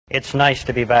It's nice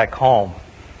to be back home.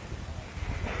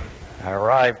 I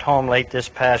arrived home late this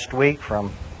past week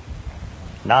from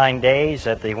 9 days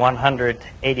at the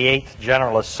 188th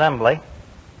General Assembly.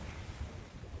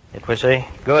 It was a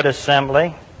good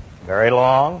assembly, very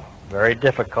long, very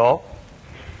difficult.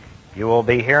 You will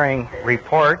be hearing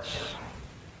reports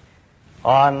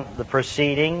on the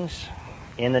proceedings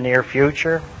in the near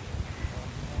future.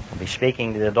 I'll be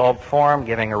speaking to the adult forum,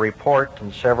 giving a report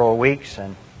in several weeks,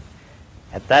 and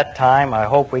at that time I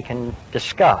hope we can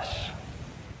discuss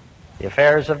the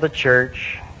affairs of the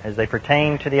church as they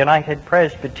pertain to the United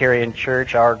Presbyterian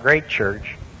Church, our great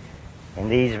church, in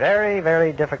these very,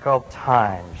 very difficult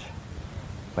times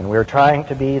when we're trying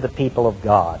to be the people of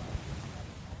God.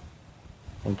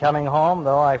 In coming home,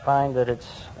 though, I find that it's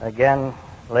again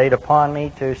laid upon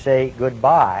me to say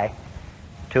goodbye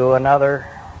to another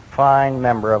fine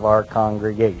member of our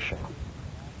congregation.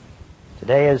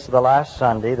 Today is the last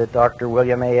Sunday that Dr.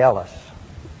 William A. Ellis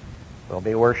will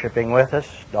be worshiping with us.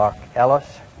 Doc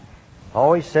Ellis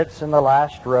always sits in the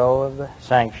last row of the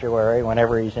sanctuary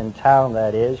whenever he's in town,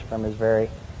 that is, from his very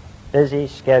busy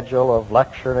schedule of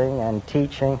lecturing and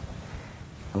teaching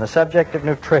on the subject of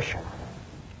nutrition.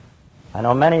 I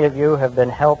know many of you have been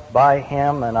helped by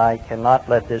him, and I cannot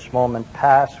let this moment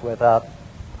pass without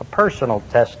a personal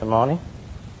testimony,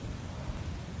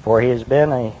 for he has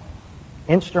been an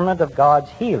instrument of God's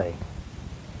healing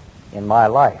in my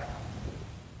life.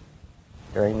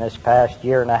 During this past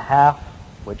year and a half,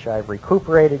 which I've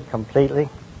recuperated completely,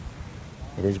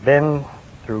 it has been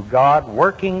through God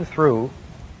working through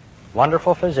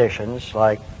wonderful physicians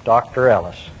like Dr.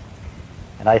 Ellis.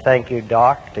 And I thank you,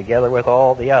 Doc, together with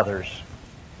all the others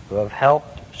who have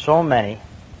helped so many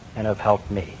and have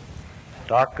helped me.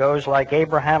 Doc goes like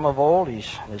Abraham of old. He's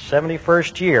in his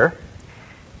 71st year.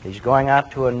 He's going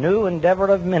out to a new endeavor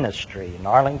of ministry in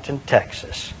Arlington,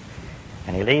 Texas.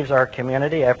 And he leaves our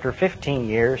community after 15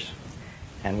 years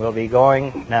and will be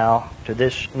going now to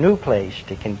this new place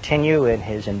to continue in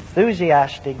his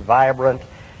enthusiastic, vibrant,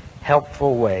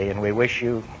 helpful way. And we wish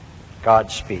you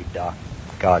Godspeed, Doc.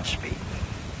 Godspeed.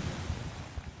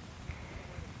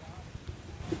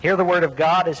 Hear the Word of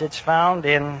God as it's found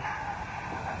in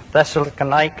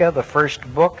Thessalonica, the first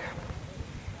book,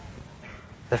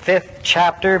 the 5th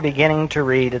chapter, beginning to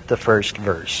read at the first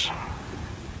verse.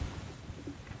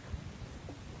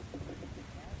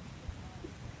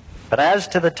 But as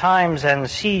to the times and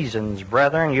seasons,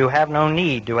 brethren, you have no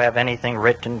need to have anything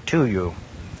written to you.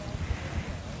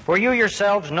 For you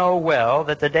yourselves know well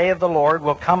that the day of the Lord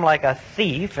will come like a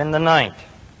thief in the night.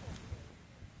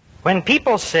 When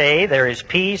people say there is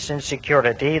peace and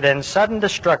security, then sudden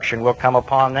destruction will come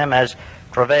upon them as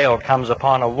travail comes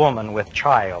upon a woman with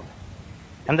child,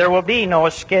 and there will be no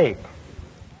escape.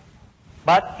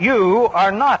 But you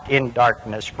are not in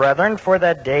darkness, brethren, for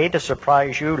that day to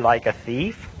surprise you like a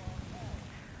thief.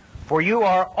 For you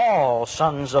are all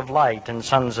sons of light and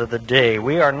sons of the day.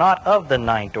 We are not of the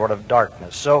night or of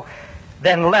darkness. So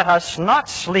then let us not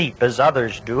sleep as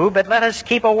others do, but let us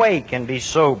keep awake and be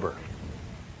sober.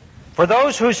 For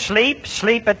those who sleep,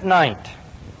 sleep at night,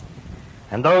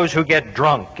 and those who get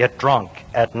drunk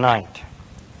at night.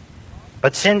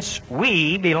 But since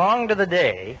we belong to the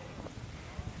day,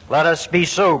 let us be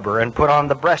sober and put on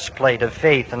the breastplate of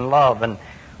faith and love, and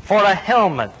for a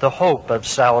helmet the hope of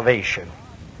salvation.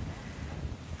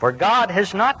 For God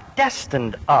has not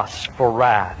destined us for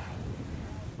wrath,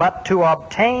 but to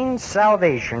obtain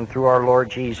salvation through our Lord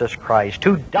Jesus Christ,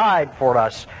 who died for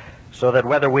us, so that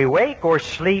whether we wake or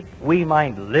sleep, we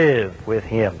might live with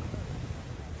him.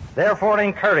 Therefore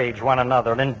encourage one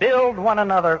another and build one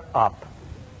another up,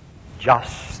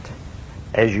 just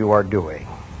as you are doing.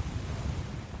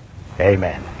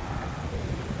 Amen.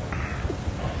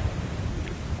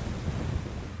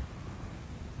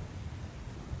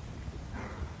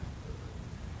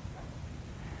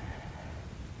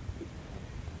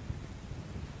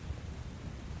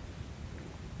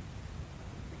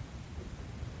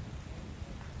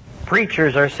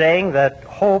 Preachers are saying that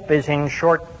hope is in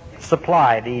short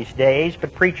supply these days,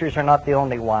 but preachers are not the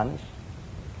only ones.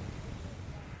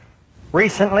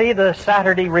 Recently, the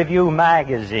Saturday Review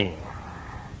magazine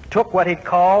took what it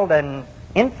called an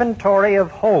inventory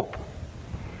of hope,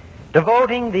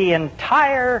 devoting the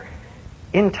entire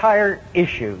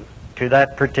issue to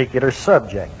that particular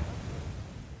subject.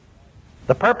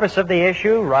 The purpose of the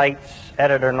issue, writes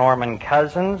editor Norman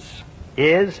Cousins,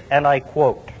 is, and I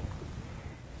quote,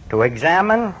 to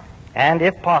examine and,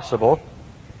 if possible,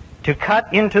 to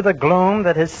cut into the gloom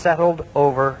that has settled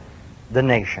over the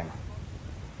nation.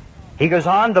 He goes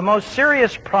on, the most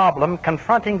serious problem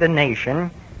confronting the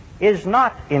nation is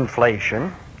not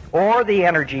inflation or the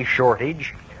energy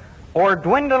shortage or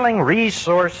dwindling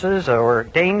resources or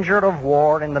danger of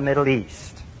war in the Middle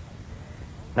East.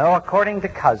 No, according to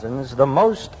Cousins, the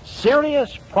most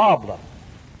serious problem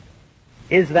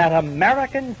is that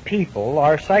American people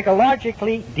are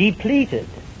psychologically depleted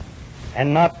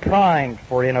and not primed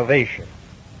for innovation.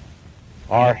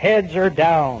 Our heads are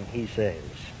down, he says,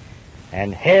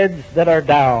 and heads that are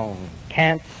down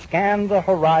can't scan the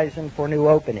horizon for new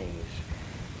openings.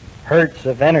 Hertz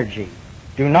of energy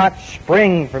do not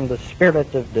spring from the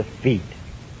spirit of defeat.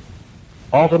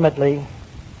 Ultimately,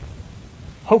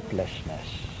 hopelessness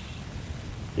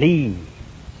leads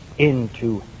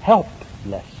into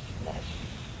helplessness.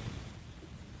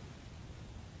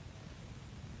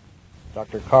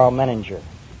 Dr. Carl Menninger,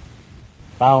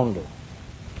 founder,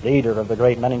 leader of the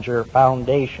great Menninger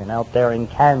Foundation out there in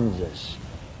Kansas,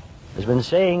 has been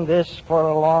saying this for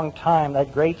a long time.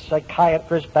 That great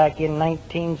psychiatrist back in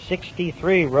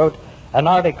 1963 wrote an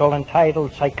article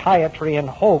entitled Psychiatry and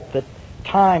Hope that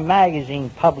Time magazine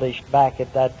published back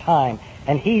at that time.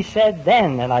 And he said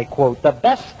then, and I quote, "The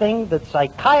best thing that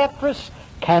psychiatrists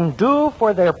can do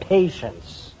for their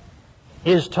patients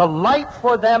is to light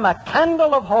for them a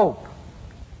candle of hope,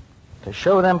 to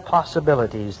show them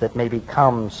possibilities that may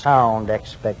become sound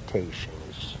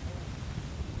expectations."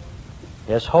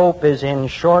 Yes, hope is in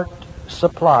short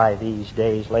supply these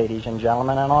days, ladies and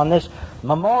gentlemen, and on this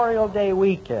Memorial Day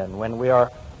weekend, when we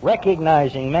are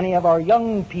recognizing many of our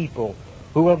young people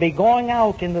who will be going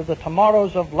out into the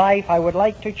tomorrows of life, I would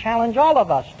like to challenge all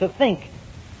of us to think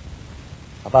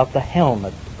about the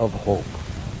helmet of hope.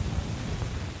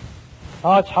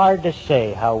 Oh, it's hard to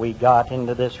say how we got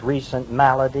into this recent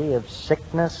malady of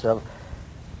sickness, of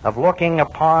looking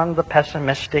upon the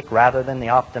pessimistic rather than the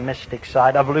optimistic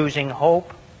side, of losing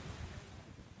hope.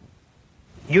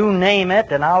 You name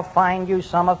it, and I'll find you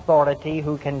some authority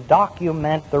who can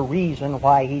document the reason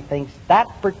why he thinks that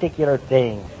particular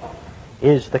thing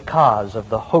is the cause of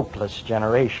the hopeless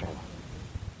generation.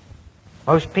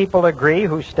 Most people agree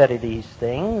who study these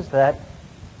things that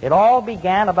it all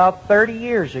began about 30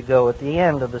 years ago at the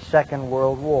end of the Second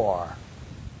World War.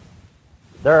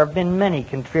 There have been many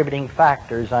contributing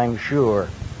factors, I'm sure.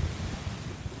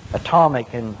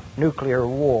 Atomic and nuclear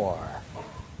war,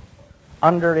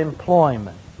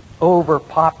 underemployment,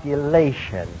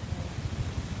 overpopulation,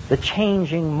 the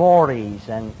changing mores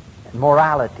and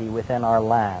morality within our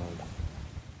land,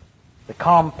 the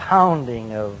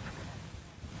compounding of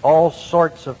all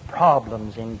sorts of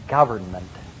problems in government,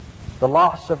 the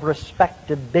loss of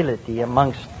respectability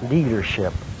amongst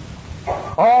leadership.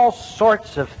 All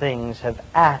sorts of things have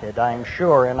added, I'm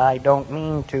sure, and I don't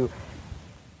mean to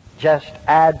just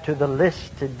add to the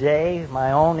list today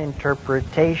my own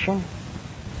interpretation.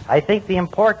 I think the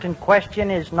important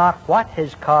question is not what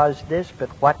has caused this, but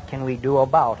what can we do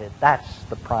about it. That's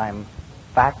the prime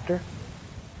factor.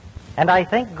 And I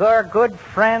think our good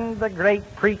friend, the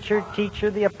great preacher, teacher,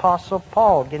 the Apostle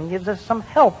Paul, gives us some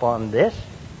help on this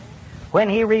when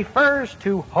he refers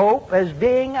to hope as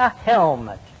being a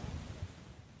helmet.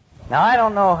 Now, I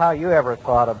don't know how you ever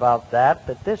thought about that,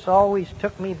 but this always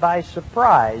took me by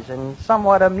surprise and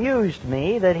somewhat amused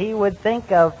me that he would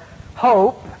think of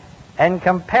hope and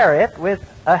compare it with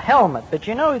a helmet. But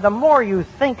you know, the more you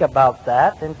think about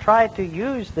that and try to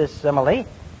use this simile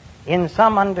in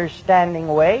some understanding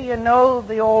way, you know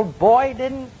the old boy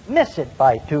didn't miss it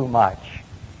by too much.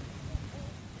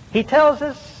 He tells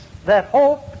us that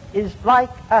hope is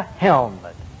like a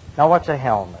helmet. Now, what's a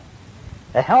helmet?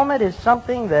 A helmet is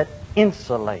something that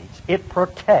insulates, it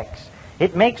protects,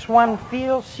 it makes one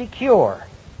feel secure.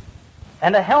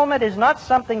 And a helmet is not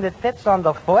something that fits on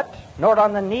the foot, nor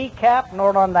on the kneecap,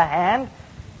 nor on the hand,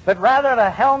 but rather a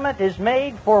helmet is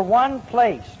made for one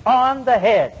place, on the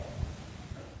head.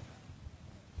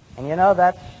 And you know,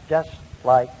 that's just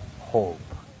like hope.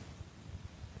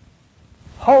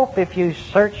 Hope, if you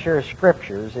search your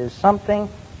scriptures, is something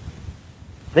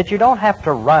that you don't have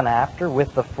to run after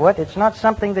with the foot. It's not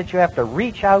something that you have to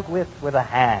reach out with a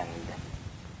hand.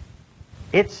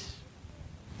 It's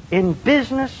in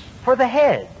business for the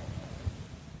head.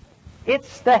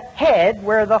 It's the head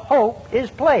where the hope is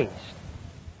placed.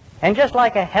 And just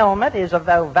like a helmet is of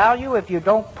no value if you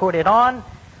don't put it on,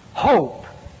 hope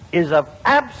is of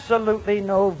absolutely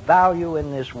no value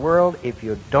in this world if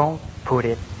you don't put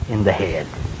it in the head.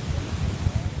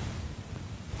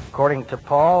 According to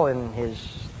Paul in his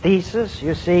thesis,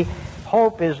 you see,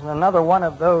 hope is another one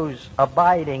of those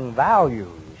abiding values.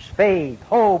 Faith,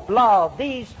 hope, love,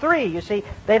 these three, you see,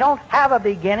 they don't have a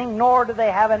beginning, nor do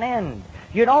they have an end.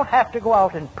 You don't have to go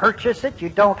out and purchase it. You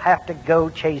don't have to go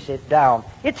chase it down.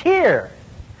 It's here.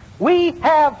 We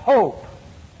have hope.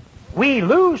 We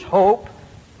lose hope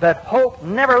But hope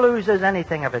never loses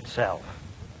anything of itself.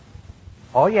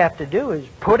 All you have to do is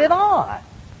put it on.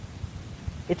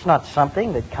 It's not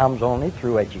something that comes only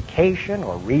through education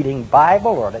or reading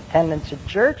Bible or attendance at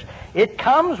church. It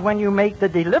comes when you make the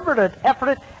deliberate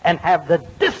effort and have the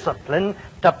discipline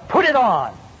to put it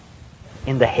on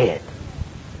in the head.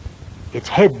 It's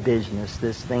head business,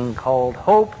 this thing called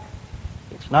hope.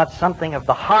 It's not something of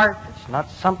the heart. It's not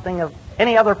something of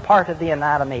any other part of the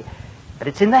anatomy. But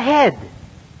it's in the head.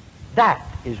 That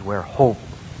is where hope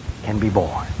can be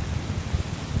born.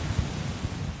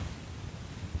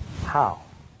 How?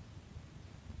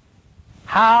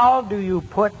 How do you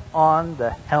put on the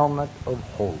helmet of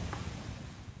hope?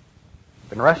 I've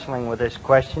been wrestling with this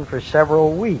question for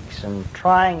several weeks and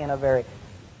trying in a very,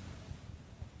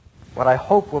 what I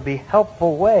hope will be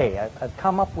helpful way. I've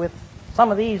come up with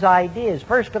some of these ideas.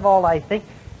 First of all, I think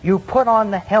you put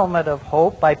on the helmet of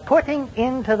hope by putting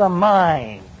into the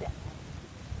mind,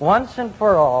 once and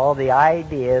for all, the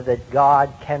idea that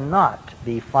God cannot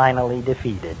be finally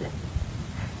defeated.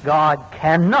 God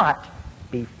cannot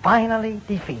be finally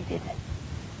defeated.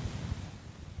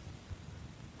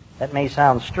 That may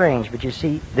sound strange, but you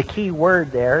see, the key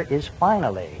word there is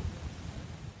finally.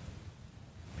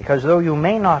 Because though you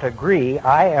may not agree,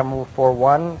 I am, for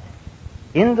one,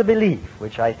 in the belief,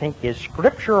 which I think is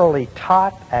scripturally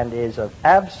taught and is of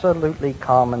absolutely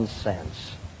common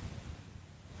sense.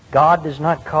 God does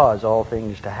not cause all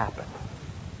things to happen.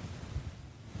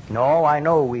 No, I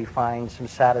know we find some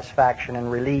satisfaction and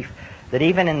relief that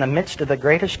even in the midst of the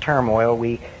greatest turmoil,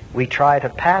 we try to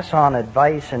pass on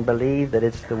advice and believe that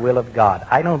it's the will of God.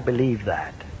 I don't believe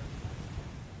that.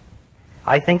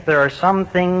 I think there are some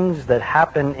things that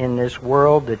happen in this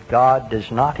world that God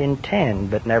does not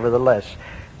intend, but nevertheless,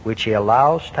 which He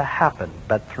allows to happen,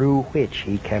 but through which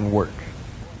He can work.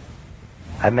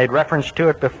 I've made reference to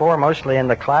it before, mostly in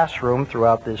the classroom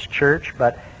throughout this church,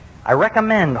 but I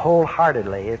recommend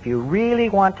wholeheartedly, if you really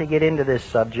want to get into this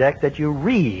subject, that you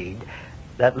read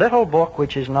that little book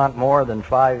which is not more than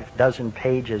 6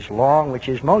 pages long, which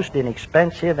is most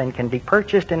inexpensive and can be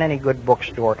purchased in any good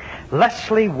bookstore.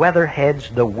 Leslie Weatherhead's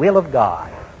The Will of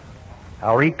God.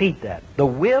 I'll repeat that. The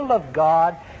Will of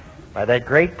God by that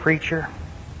great preacher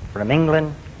from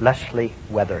England, Leslie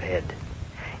Weatherhead.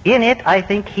 In it, I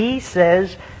think he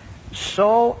says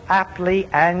so aptly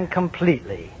and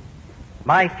completely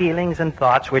my feelings and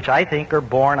thoughts, which I think are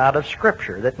born out of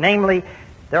Scripture, that namely,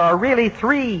 there are really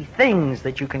 3 things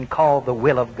that you can call the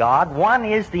will of God. One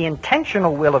is the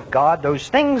intentional will of God, those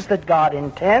things that God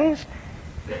intends.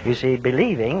 You see,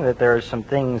 believing that there are some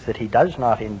things that He does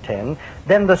not intend.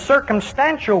 Then the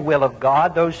circumstantial will of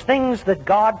God, those things that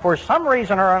God, for some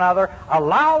reason or another,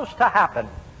 allows to happen.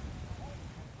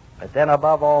 But then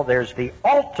above all, there's the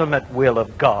ultimate will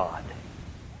of God,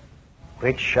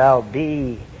 which shall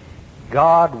be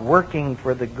God working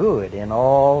for the good in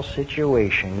all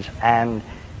situations, and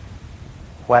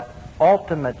what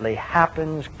ultimately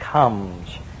happens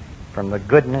comes from the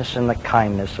goodness and the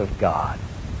kindness of God.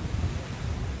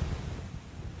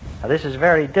 Now, this is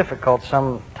very difficult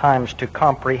sometimes to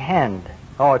comprehend.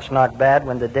 Oh, it's not bad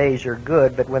when the days are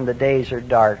good, but when the days are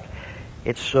dark,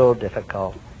 it's so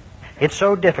difficult. It's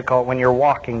so difficult when you're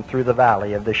walking through the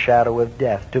valley of the shadow of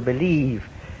death to believe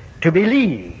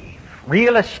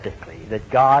realistically that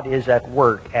God is at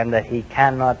work and that He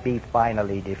cannot be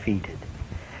finally defeated.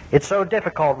 It's so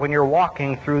difficult when you're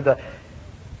walking through the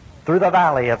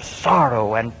valley of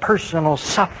sorrow and personal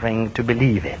suffering to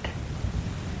believe it.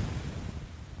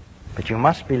 But you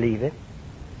must believe it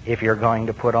if you're going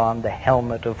to put on the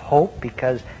helmet of hope,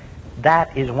 because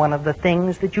that is one of the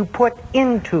things that you put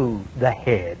into the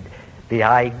head, the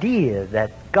idea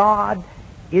that God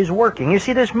is working. You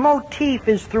see, this motif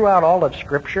is throughout all of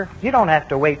Scripture. You don't have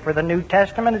to wait for the New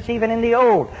Testament. It's even in the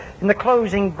Old. In the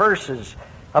closing verses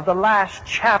of the last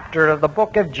chapter of the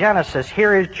book of Genesis,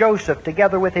 here is Joseph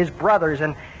together with his brothers,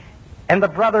 and the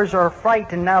brothers are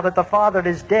frightened now that the father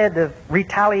is dead of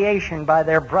retaliation by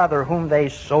their brother whom they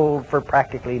sold for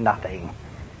practically nothing.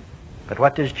 But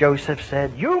what does Joseph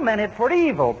say? You meant it for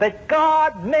evil, but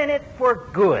God meant it for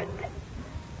good.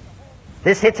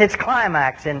 This hits its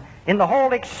climax in the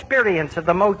whole experience of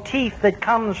the motif that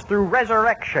comes through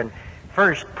resurrection,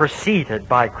 first preceded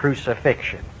by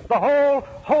crucifixion. The whole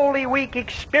Holy Week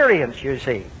experience, you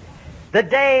see. The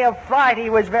day of Friday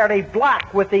was very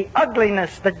black with the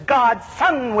ugliness that God's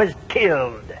Son was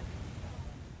killed.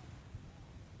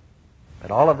 But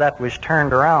all of that was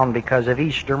turned around because of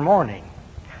Easter morning,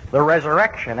 the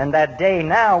resurrection. And that day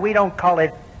now, we don't call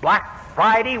it Black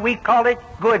Friday, we call it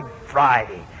Good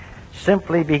Friday.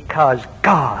 Simply because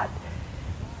God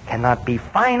cannot be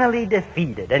finally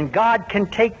defeated, and God can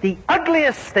take the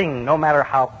ugliest thing, no matter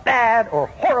how bad or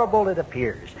horrible it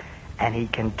appears, and he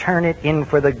can turn it in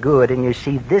for the good. And you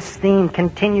see, this theme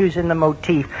continues in the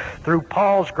motif through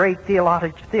Paul's great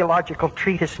theological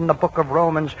treatise in the book of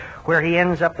Romans, where he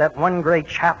ends up that one great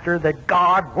chapter that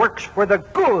God works for the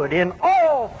good in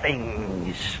all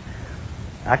things.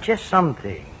 Not just some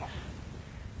things,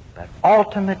 but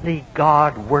ultimately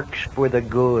God works for the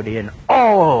good in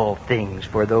all things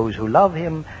for those who love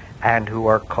him and who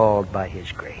are called by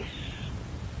his grace.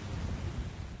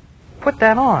 Put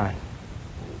that on.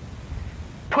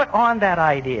 Put on that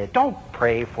idea. Don't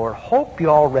pray for hope. You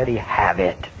already have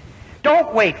it.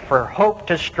 Don't wait for hope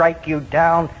to strike you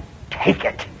down. Take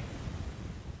it.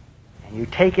 And you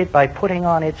take it by putting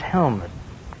on its helmet,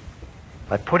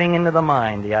 by putting into the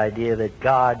mind the idea that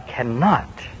God cannot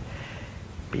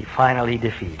be finally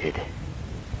defeated.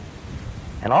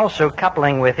 And also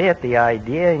coupling with it the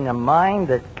idea in the mind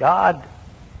that God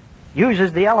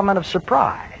uses the element of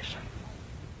surprise.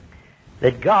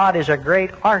 That God is a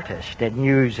great artist in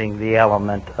using the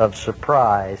element of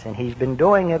surprise, and he's been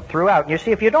doing it throughout. You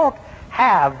see, if you don't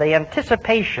have the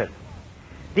anticipation,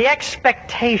 the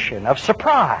expectation of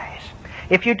surprise,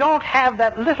 if you don't have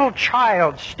that little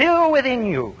child still within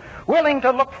you, willing to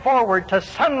look forward to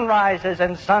sunrises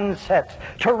and sunsets,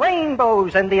 to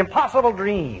rainbows and the impossible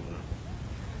dream,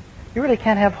 you really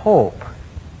can't have hope.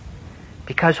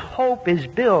 Because hope is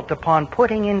built upon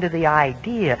putting into the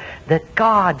idea that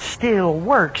God still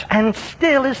works and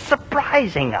still is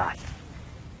surprising us.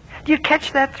 Do you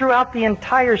catch that throughout the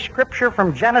entire Scripture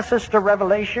from Genesis to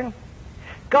Revelation?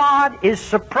 God is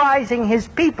surprising his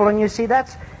people, and you see,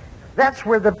 that's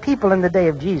where the people in the day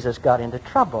of Jesus got into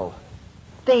trouble.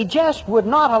 They just would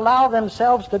not allow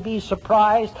themselves to be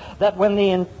surprised that when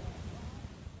the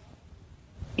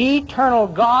eternal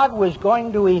God was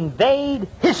going to invade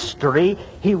history,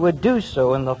 he would do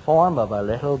so in the form of a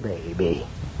little baby.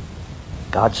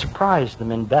 God surprised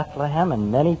them in Bethlehem,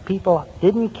 and many people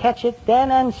didn't catch it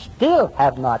then and still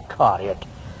have not caught it.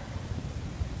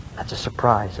 That's a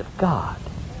surprise of God.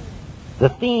 The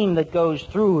theme that goes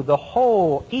through the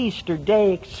whole Easter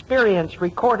Day experience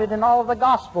recorded in all of the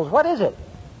Gospels, what is it?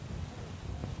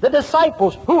 The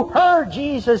disciples who heard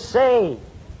Jesus say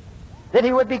that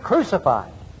he would be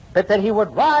crucified, but that he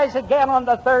would rise again on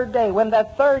the third day. When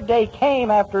that third day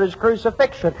came after his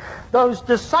crucifixion, those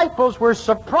disciples were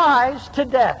surprised to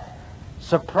death.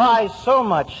 Surprised so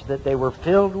much that they were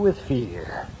filled with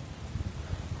fear.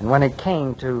 And when it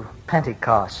came to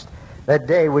Pentecost, that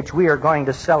day which we are going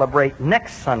to celebrate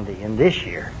next Sunday in this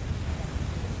year,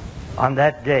 on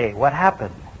that day, what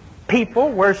happened? People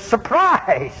were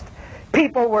surprised.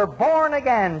 People were born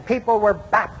again. People were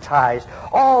baptized,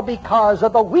 all because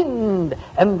of the wind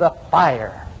and the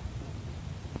fire.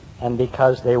 And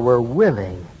because they were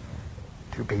willing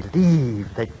to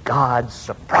believe that God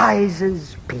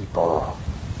surprises people.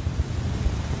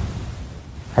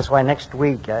 That's why next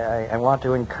week I want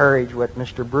to encourage what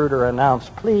Mr. Bruder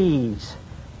announced. Please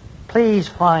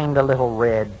find a little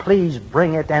red. Please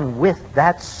bring it, and with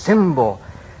that symbol,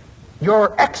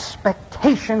 your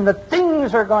expectation that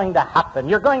things are going to happen.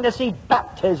 You're going to see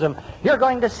baptism. You're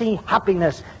going to see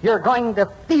happiness. You're going to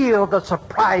feel the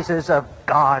surprises of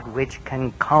God which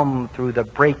can come through the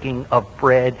breaking of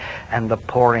bread and the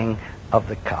pouring of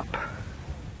the cup.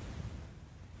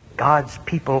 God's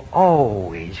people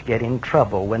always get in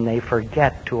trouble when they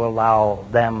forget to allow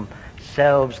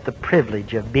themselves the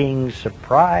privilege of being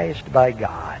surprised by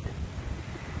God.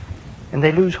 And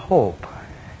they lose hope.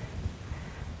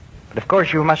 But of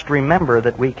course you must remember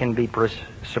that we can be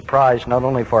surprised not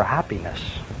only for happiness,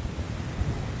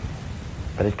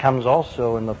 but it comes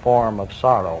also in the form of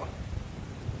sorrow.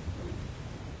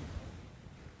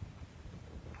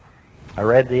 I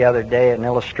read the other day an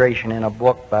illustration in a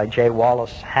book by J.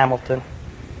 Wallace Hamilton,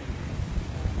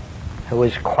 who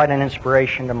was quite an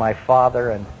inspiration to my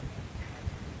father and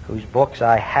whose books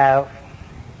I have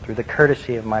through the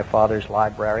courtesy of my father's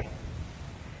library.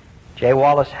 J.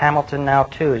 Wallace Hamilton now,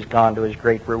 too, has gone to his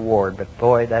great reward, but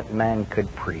boy, that man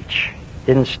could preach.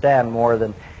 Didn't stand more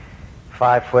than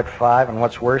 5'5", and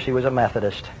what's worse, he was a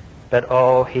Methodist. But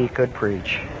oh, he could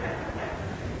preach.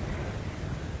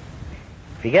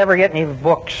 If you ever get any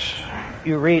books,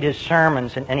 you read his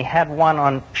sermons, and he had one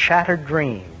on shattered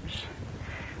dreams,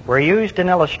 where he used an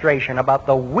illustration about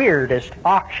the weirdest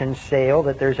auction sale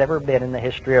that there's ever been in the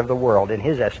history of the world, in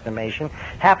his estimation.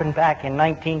 It happened back in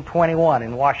 1921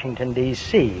 in Washington,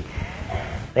 D.C.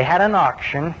 They had an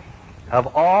auction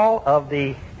of all of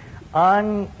the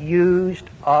unused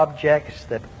objects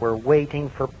that were waiting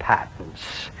for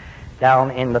patents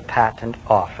down in the patent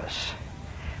office.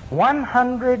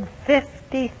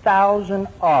 150,000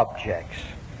 objects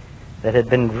that had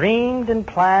been dreamed and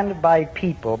planned by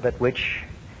people but which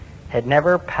had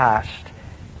never passed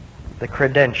the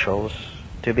credentials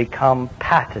to become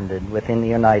patented within the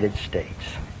United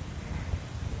States.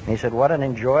 And he said what an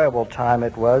enjoyable time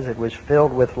it was. It was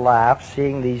filled with laughs,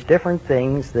 seeing these different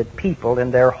things that people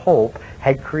in their hope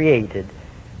had created,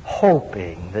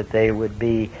 hoping that they would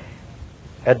be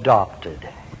adopted.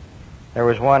 There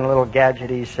was one little gadget,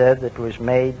 he said, that was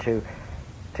made to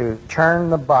churn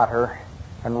the butter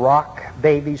and rock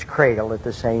baby's cradle at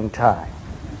the same time.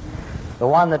 The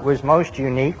one that was most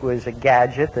unique was a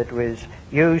gadget that was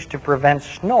used to prevent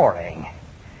snoring.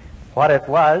 What it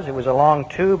was a long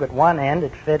tube. At one end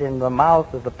it fit in the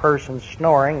mouth of the person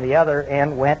snoring. The other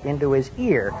end went into his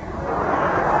ear.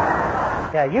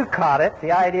 Yeah, you caught it.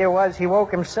 The idea was he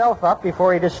woke himself up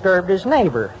before he disturbed his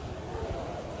neighbor.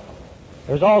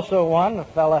 There's also one, a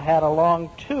fellow had a long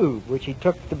tube which he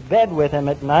took to bed with him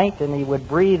at night, and he would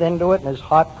breathe into it and his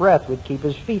hot breath would keep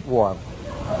his feet warm.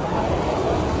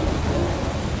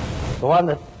 The one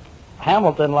that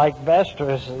Hamilton liked best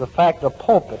was the fact of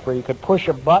pulpit, where you could push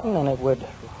a button and it would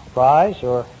rise,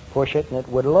 or push it and it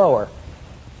would lower.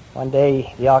 One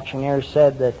day the auctioneer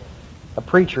said that a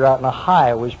preacher out in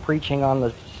Ohio was preaching on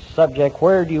the subject,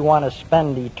 "Where do you want to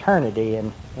spend eternity?"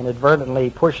 and inadvertently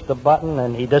pushed the button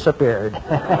and he disappeared.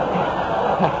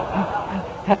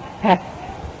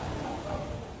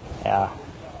 Yeah.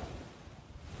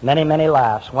 Many, many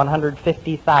laughs.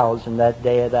 150,000 that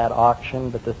day of that auction,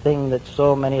 but the thing that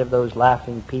so many of those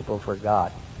laughing people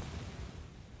forgot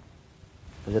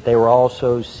was that they were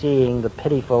also seeing the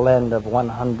pitiful end of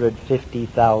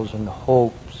 150,000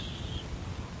 hopes.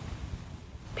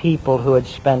 People who had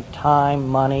spent time,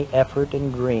 money, effort,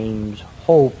 and dreams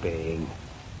hoping,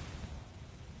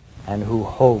 and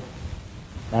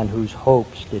whose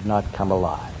hopes did not come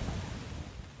alive.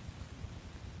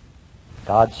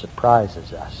 God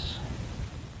surprises us.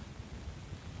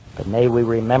 But may we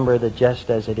remember that just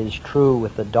as it is true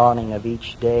with the dawning of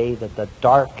each day, that the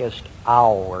darkest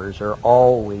hours are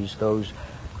always those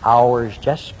hours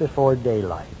just before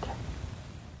daylight.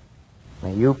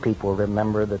 May you people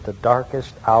remember that the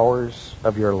darkest hours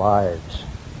of your lives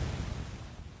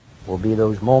will be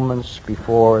those moments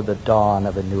before the dawn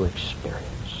of a new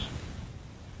experience.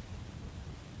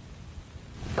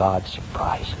 God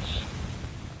surprises.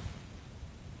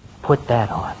 Put that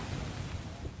on.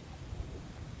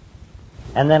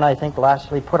 And then I think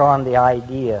lastly, put on the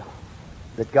idea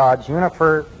that God's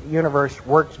universe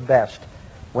works best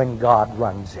when God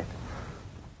runs it.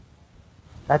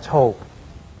 That's hope.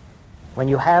 When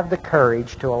you have the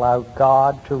courage to allow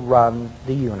God to run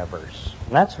the universe.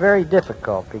 And that's very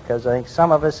difficult, because I think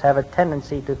some of us have a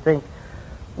tendency to think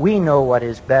we know what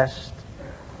is best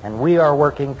and we are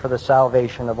working for the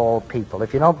salvation of all people.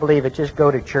 If you don't believe it, just go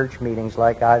to church meetings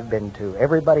like I've been to.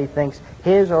 Everybody thinks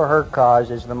his or her cause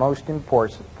is the most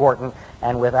important,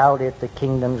 and without it the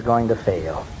kingdom's going to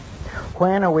fail.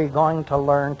 When are we going to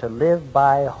learn to live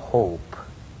by hope?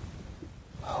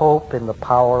 Hope in the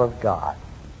power of God.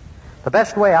 The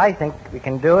best way I think we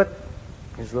can do it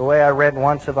is the way I read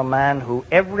once of a man who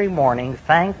every morning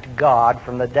thanked God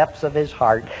from the depths of his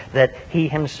heart that he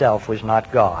himself was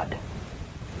not God.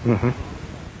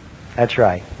 That's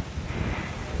right.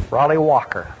 Raleigh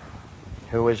Walker,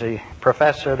 who was a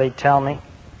professor, they tell me,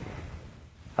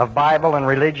 of Bible and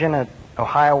religion at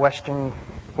Ohio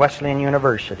Wesleyan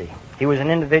University. He was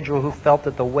an individual who felt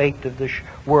that the weight of the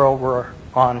world were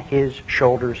on his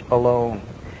shoulders alone.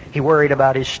 He worried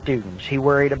about his students. He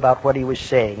worried about what he was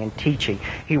saying and teaching.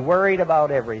 He worried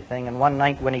about everything. And one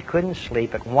night when he couldn't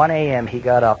sleep, at 1 a.m. he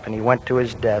got up and he went to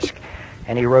his desk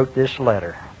and he wrote this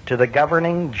letter. To the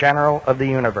governing general of the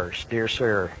universe, dear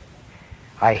sir,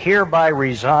 I hereby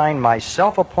resign my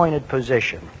self-appointed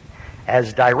position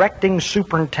as directing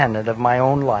superintendent of my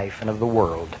own life and of the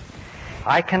world.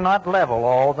 I cannot level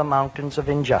all the mountains of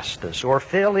injustice or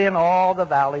fill in all the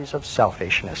valleys of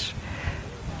selfishness.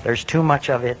 There's too much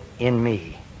of it in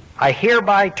me. I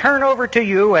hereby turn over to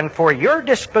you and for your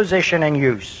disposition and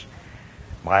use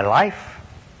my life,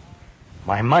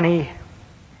 my money,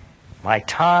 my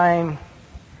time,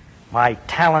 my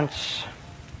talents,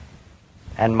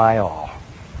 and my all.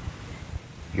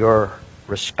 Your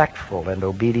respectful and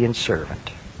obedient servant,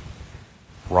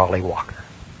 Raleigh Walker.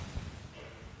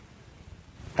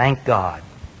 Thank God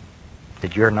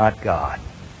that you're not God.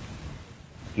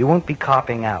 You won't be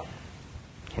copping out.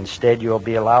 Instead, you'll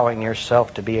be allowing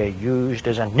yourself to be used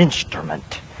as an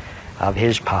instrument of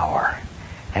His power.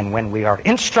 And when we are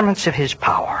instruments of His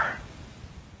power,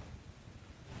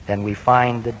 then we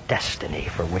find the destiny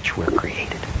for which we're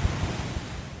created.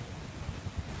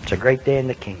 It's a great day in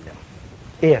the kingdom.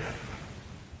 If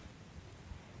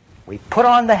we put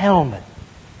on the helmet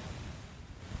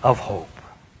of hope,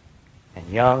 and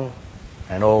young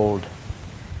and old,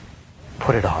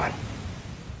 put it on.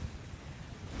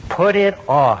 Put it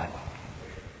on.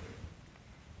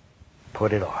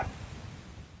 Put it on.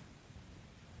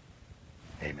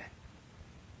 Amen.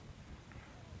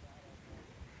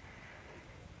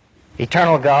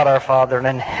 Eternal God, our Father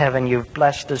in heaven, you've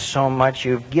blessed us so much.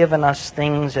 You've given us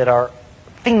things at our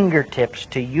fingertips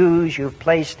to use. You've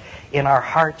placed in our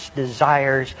hearts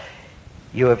desires.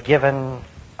 You have given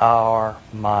our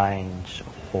minds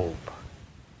hope.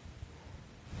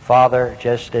 Father,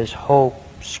 just as hope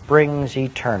springs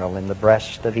eternal in the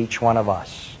breast of each one of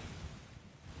us,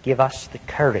 give us the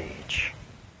courage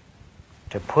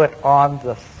to put on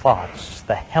the thoughts,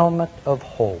 the helmet of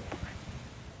hope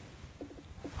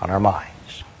on our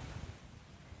minds.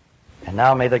 And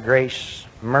now may the grace,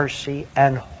 mercy,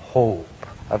 and hope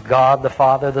of God the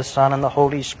Father, the Son, and the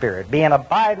Holy Spirit be and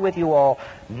abide with you all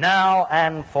now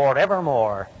and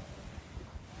forevermore.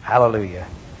 Hallelujah.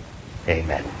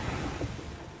 Amen.